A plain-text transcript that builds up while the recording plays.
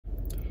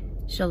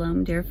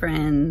Shalom, dear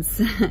friends,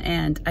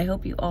 and I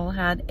hope you all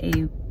had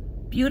a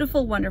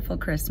beautiful, wonderful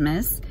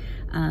Christmas.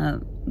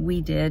 We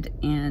did,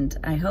 and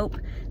I hope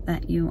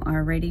that you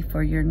are ready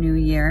for your new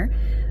year.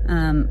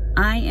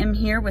 I am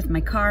here with my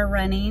car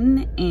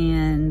running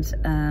and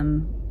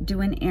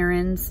doing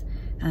errands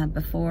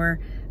before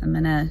I'm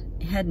gonna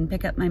head and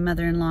pick up my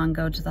mother-in-law and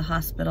go to the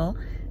hospital.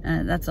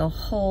 That's a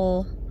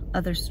whole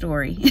other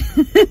story.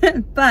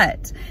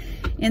 But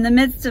in the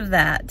midst of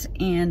that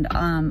and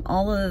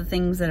all of the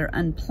things that are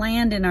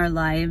unplanned in our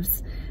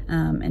lives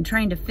and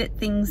trying to fit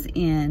things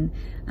in,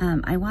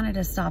 I wanted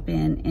to stop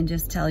in and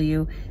just tell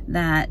you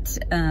that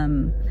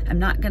I'm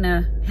not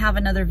gonna have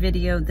another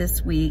video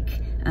this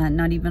week,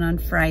 not even on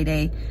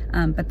Friday,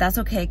 but that's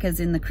okay, because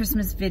in the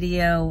Christmas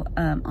video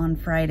on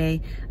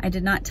Friday, I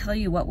did not tell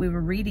you what we were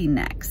reading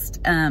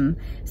next.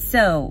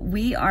 So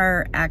we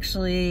are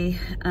actually,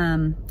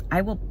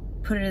 I will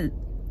put it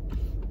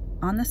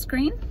on the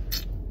screen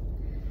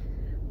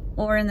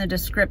or in the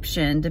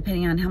description,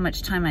 depending on how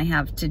much time I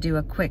have to do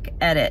a quick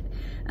edit,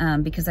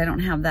 because I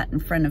don't have that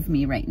in front of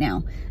me right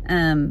now.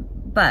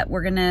 But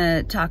we're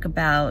gonna talk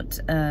about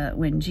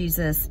when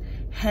Jesus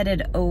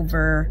headed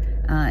over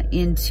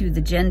into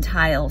the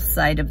Gentile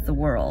side of the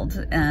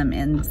world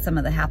and some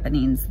of the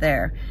happenings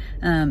there.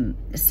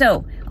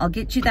 So I'll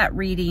get you that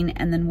reading,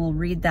 and then we'll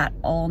read that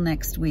all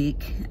next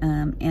week.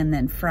 And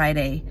then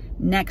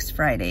next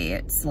Friday,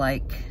 it's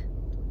like,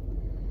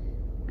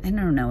 I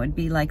don't know, it'd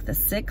be like the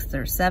 6th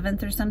or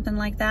 7th or something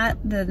like that,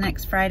 the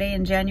next Friday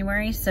in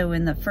January. So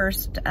in the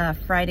first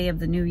Friday of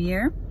the new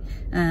year,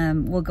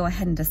 we'll go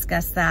ahead and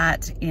discuss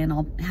that, and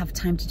I'll have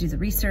time to do the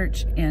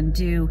research and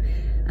do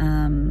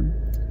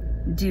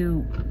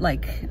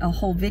like a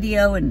whole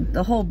video and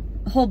the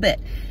whole bit.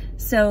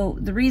 So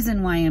the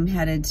reason why I'm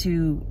headed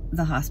to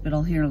the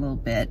hospital here a little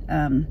bit,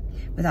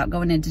 without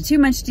going into too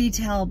much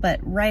detail, but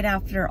right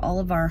after all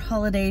of our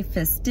holiday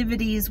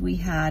festivities, we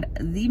had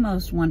the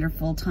most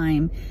wonderful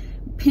time,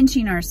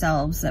 pinching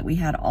ourselves that we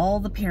had all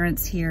the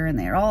parents here and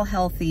they're all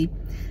healthy.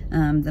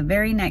 The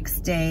very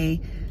next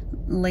day,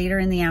 later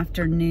in the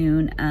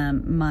afternoon,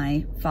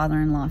 my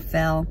father-in-law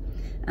fell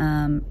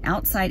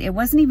outside. It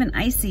wasn't even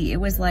icy. It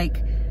was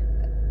like,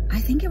 I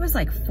think it was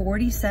like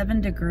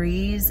 47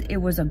 degrees. It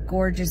was a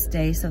gorgeous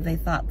day, so they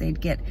thought they'd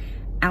get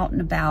out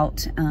and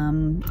about,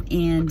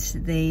 and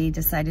they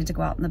decided to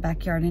go out in the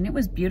backyard, and it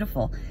was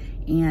beautiful.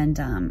 And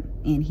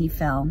he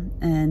fell,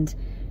 and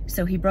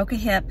so he broke a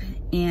hip,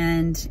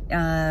 and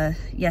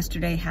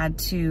yesterday had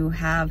to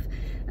have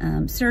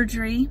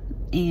surgery,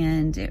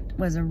 and it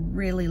was a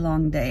really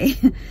long day.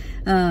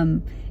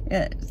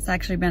 It's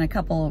actually been a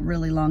couple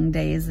really long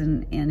days,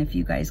 and if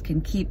you guys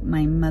can keep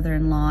my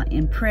mother-in-law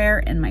in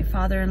prayer and my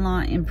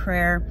father-in-law in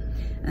prayer.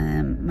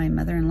 My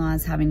mother-in-law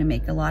is having to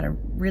make a lot of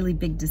really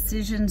big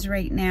decisions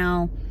right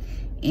now,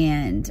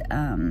 and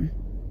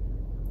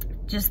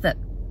just that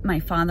my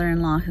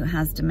father-in-law, who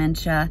has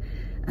dementia,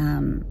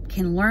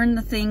 can learn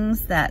the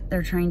things that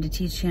they're trying to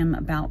teach him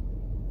about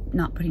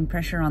not putting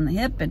pressure on the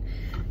hip. And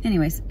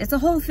anyways, it's a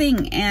whole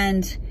thing,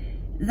 and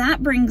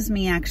that brings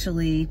me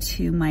actually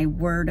to my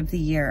word of the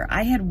year.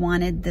 I had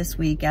wanted this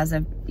week, as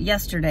of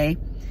yesterday,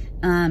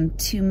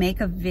 to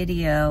make a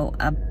video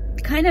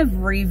kind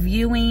of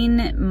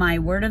reviewing my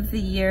word of the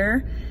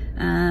year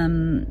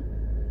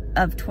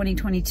of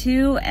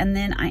 2022. And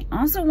then I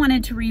also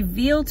wanted to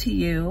reveal to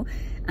you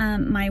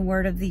my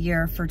word of the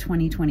year for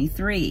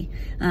 2023.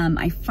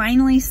 I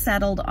finally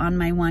settled on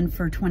my one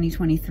for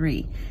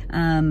 2023.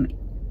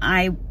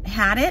 I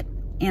had it,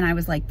 and I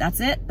was like, that's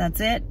it.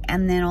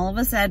 And then all of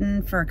a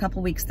sudden, for a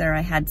couple weeks there,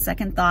 I had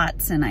second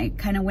thoughts, and I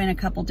kind of went a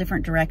couple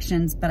different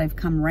directions, but I've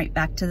come right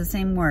back to the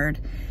same word,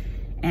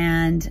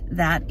 and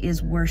that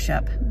is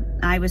worship.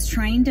 I was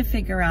trying to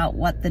figure out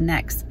what the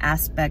next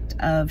aspect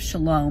of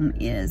shalom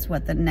is,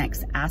 what the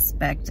next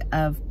aspect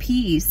of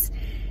peace,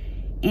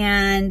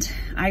 and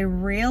I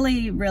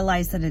really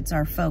realized that it's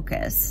our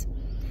focus.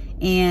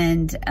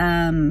 And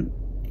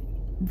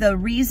the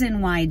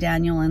reason why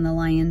Daniel in the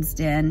lion's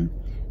den,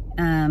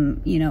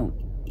 you know,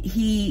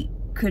 he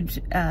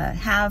could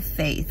have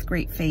faith,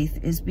 great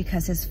faith, is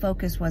because his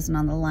focus wasn't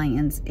on the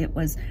lions, it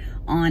was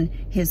on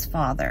his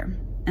father.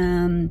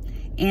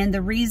 And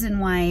the reason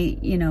why,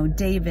 you know,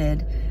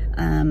 David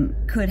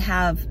could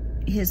have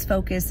his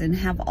focus and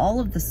have all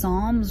of the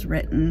Psalms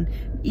written,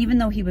 even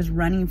though he was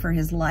running for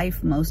his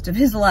life most of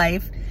his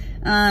life,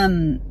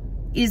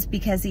 is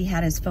because he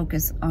had his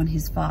focus on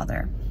his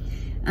father.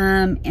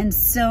 And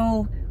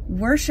so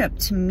worship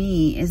to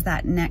me is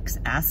that next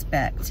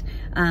aspect.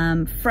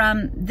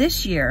 From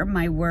this year,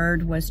 my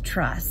word was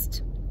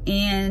trust.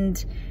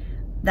 And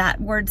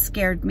that word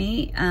scared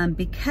me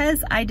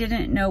because I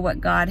didn't know what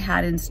God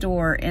had in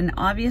store. And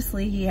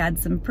obviously he had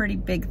some pretty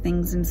big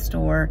things in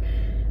store.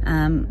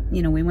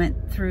 You know, we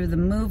went through the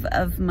move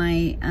of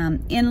my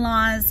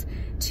in-laws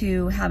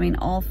to having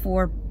all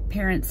 4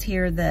 parents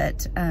here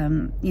that,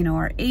 you know,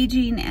 are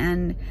aging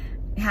and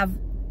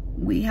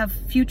we have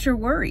future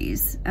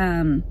worries.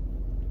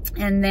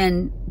 And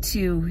then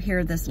to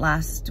hear this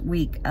last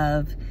week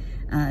of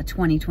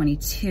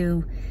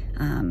 2022,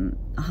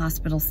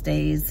 hospital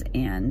stays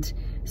and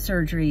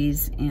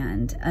surgeries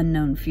and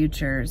unknown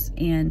futures.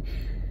 And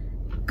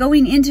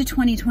going into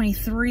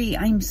 2023,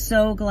 I'm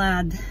so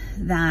glad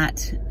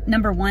that,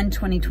 number one,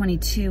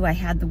 2022, I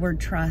had the word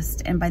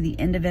trust. And by the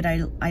end of it,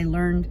 I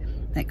learned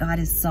that God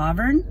is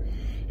sovereign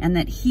and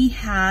that he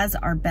has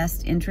our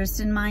best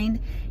interest in mind,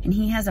 and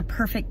he has a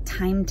perfect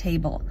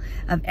timetable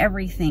of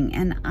everything.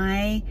 And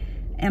I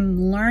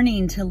am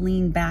learning to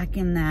lean back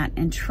in that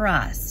and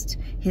trust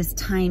his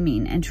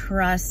timing and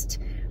trust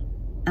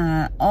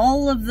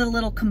all of the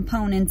little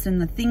components and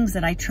the things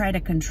that I try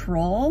to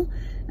control.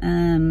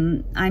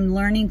 I'm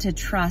learning to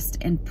trust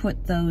and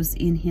put those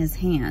in his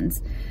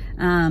hands.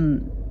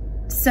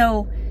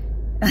 So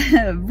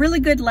a really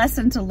good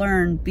lesson to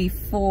learn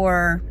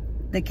before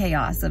the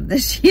chaos of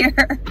this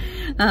year.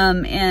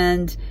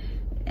 And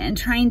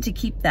trying to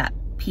keep that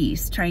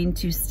peace, trying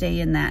to stay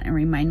in that and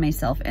remind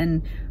myself.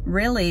 And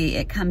really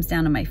it comes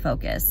down to my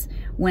focus.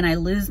 When I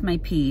lose my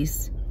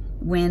peace,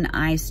 when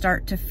I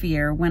start to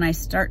fear, when I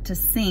start to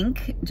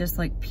sink, just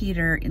like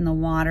Peter in the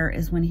water,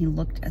 is when he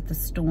looked at the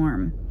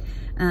storm.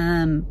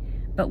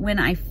 But when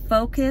I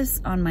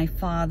focus on my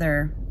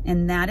Father,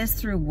 and that is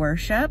through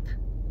worship,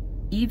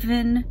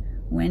 even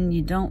when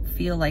you don't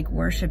feel like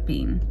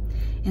worshiping.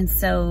 And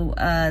so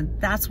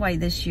that's why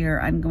this year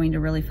I'm going to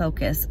really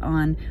focus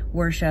on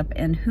worship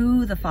and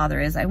who the Father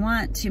is. I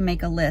want to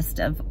make a list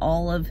of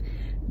all of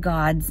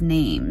God's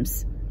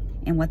names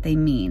and what they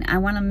mean. I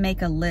want to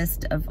make a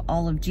list of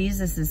all of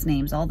Jesus's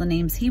names, all the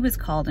names he was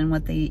called and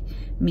what they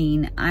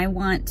mean. I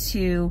want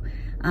to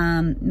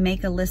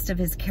make a list of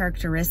his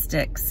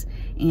characteristics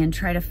and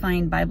try to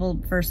find Bible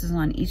verses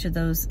on each of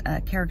those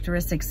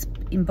characteristics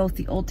in both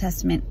the Old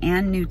Testament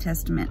and New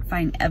Testament,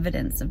 find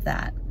evidence of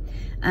that.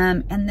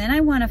 And then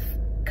I want to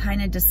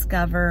kind of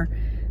discover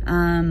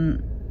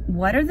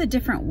what are the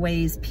different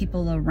ways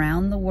people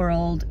around the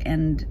world,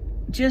 and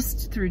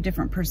just through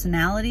different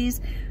personalities,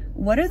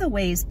 what are the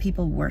ways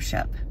people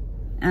worship?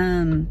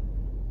 I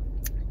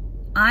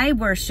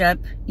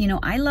worship,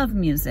 I love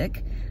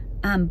music,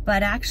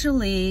 but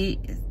actually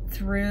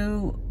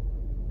through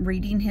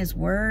reading his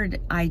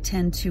word, I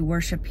tend to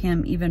worship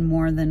him even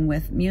more than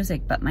with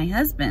music. But my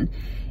husband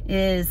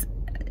is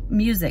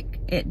music.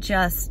 It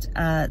just,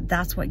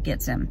 that's what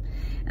gets him.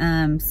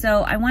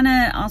 So I want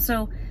to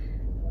also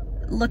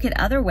look at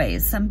other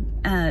ways.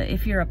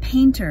 If you're a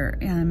painter,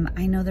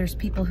 I know there's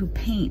people who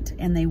paint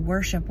and they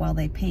worship while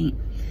they paint.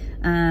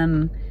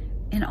 And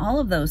all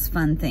of those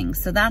fun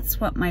things. So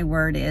that's what my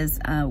word is,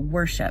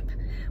 worship.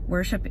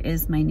 Worship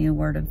is my new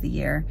word of the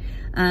year.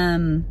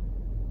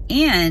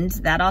 And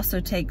that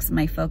also takes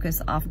my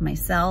focus off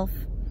myself,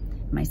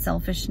 my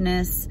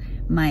selfishness,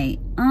 my,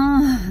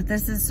 oh,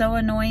 this is so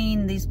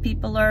annoying, these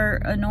people are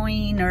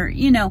annoying, or,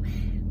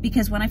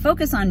 because when I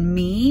focus on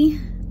me,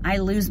 I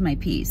lose my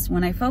peace.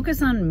 When I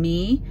focus on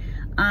me,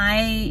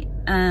 I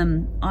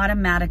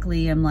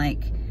automatically am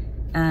like,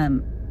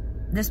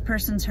 this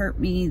person's hurt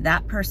me,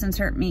 that person's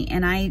hurt me,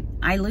 and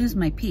I lose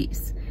my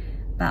peace.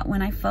 But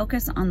when I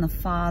focus on the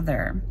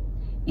Father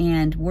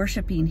and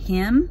worshiping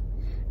him,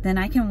 then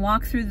I can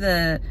walk through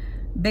the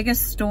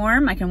biggest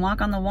storm. I can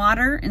walk on the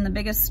water in the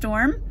biggest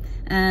storm.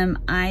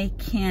 I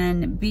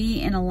can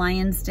be in a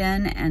lion's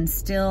den and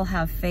still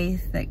have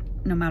faith that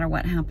no matter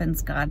what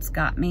happens, God's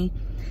got me.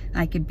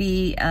 I could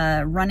be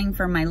running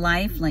for my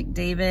life like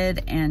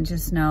David and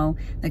just know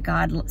that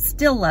God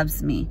still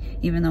loves me,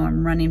 even though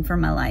I'm running for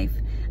my life.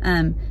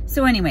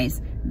 So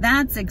anyways,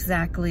 that's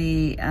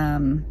exactly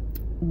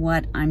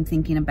what I'm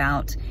thinking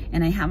about,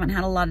 and I haven't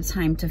had a lot of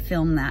time to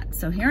film that.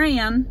 So here I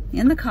am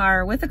in the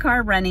car with the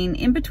car running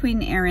in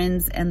between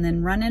errands, and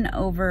then running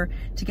over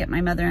to get my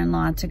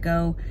mother-in-law to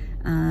go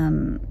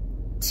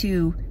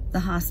to the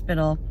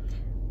hospital.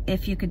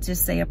 If you could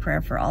just say a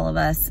prayer for all of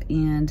us,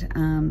 and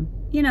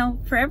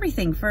for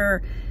everything,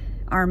 for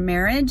our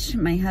marriage,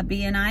 my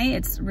hubby and I.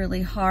 It's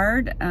really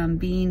hard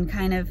being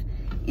kind of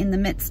in the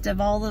midst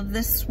of all of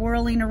this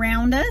swirling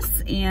around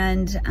us,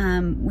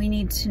 and we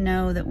need to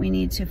know that we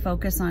need to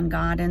focus on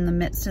God in the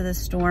midst of the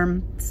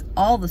storm,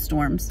 all the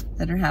storms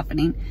that are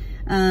happening,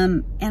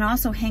 and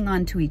also hang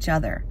on to each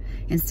other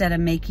instead of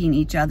making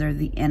each other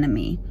the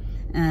enemy.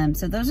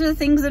 So those are the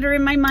things that are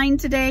in my mind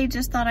today.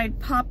 Just thought I'd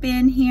pop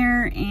in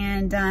here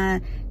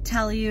and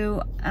tell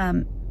you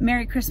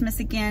Merry Christmas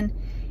again,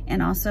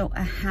 and also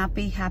a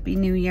happy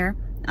New Year.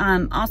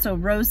 Also,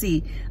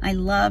 Rosie, I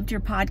loved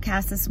your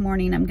podcast this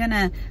morning. I'm going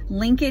to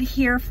link it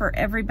here for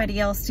everybody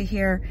else to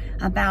hear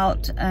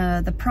about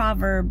the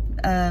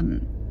proverb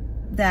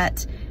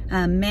that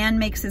man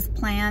makes his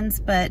plans,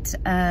 but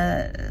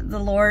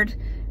the Lord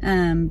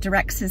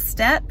directs his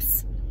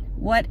steps.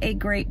 What a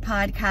great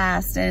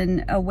podcast,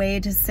 and a way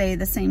to say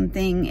the same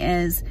thing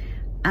is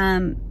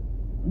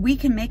we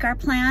can make our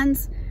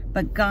plans,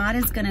 but God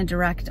is going to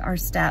direct our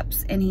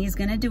steps, and he's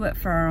going to do it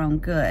for our own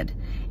good.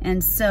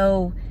 And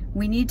so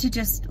we need to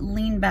just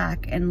lean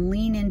back and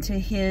lean into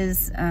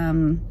his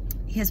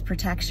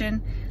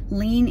protection,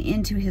 lean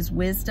into his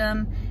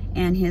wisdom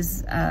and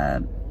his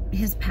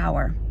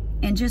power,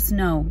 and just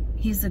know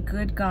he's a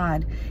good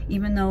God.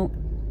 Even though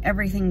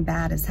everything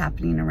bad is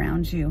happening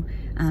around you,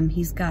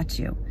 he's got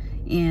you.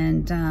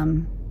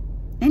 And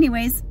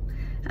anyways,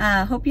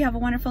 hope you have a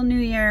wonderful new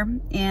year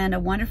and a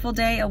wonderful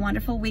day, a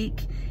wonderful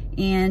week.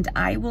 And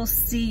I will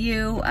see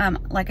you,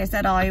 like I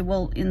said, I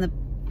will in the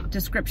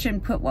description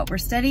put what we're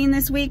studying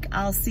this week.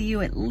 I'll see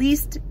you at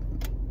least,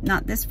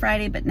 not this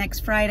Friday, but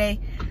next Friday.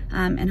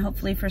 And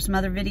hopefully for some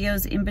other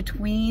videos in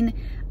between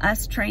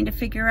us trying to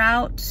figure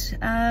out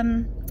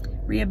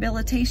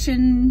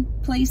rehabilitation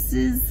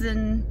places.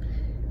 And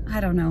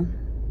I don't know.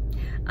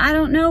 I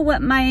don't know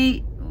what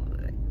my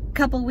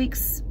couple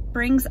weeks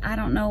brings. I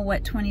don't know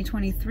what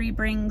 2023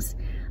 brings.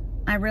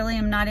 I really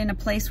am not in a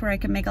place where I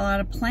can make a lot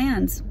of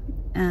plans.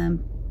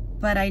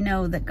 But I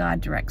know that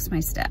God directs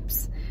my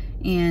steps,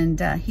 and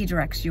he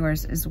directs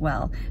yours as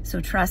well. So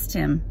trust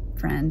him,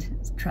 friend,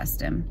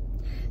 trust him.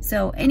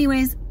 So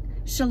anyways,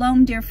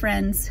 shalom, dear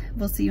friends.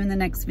 We'll see you in the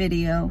next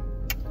video.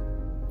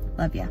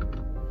 Love ya.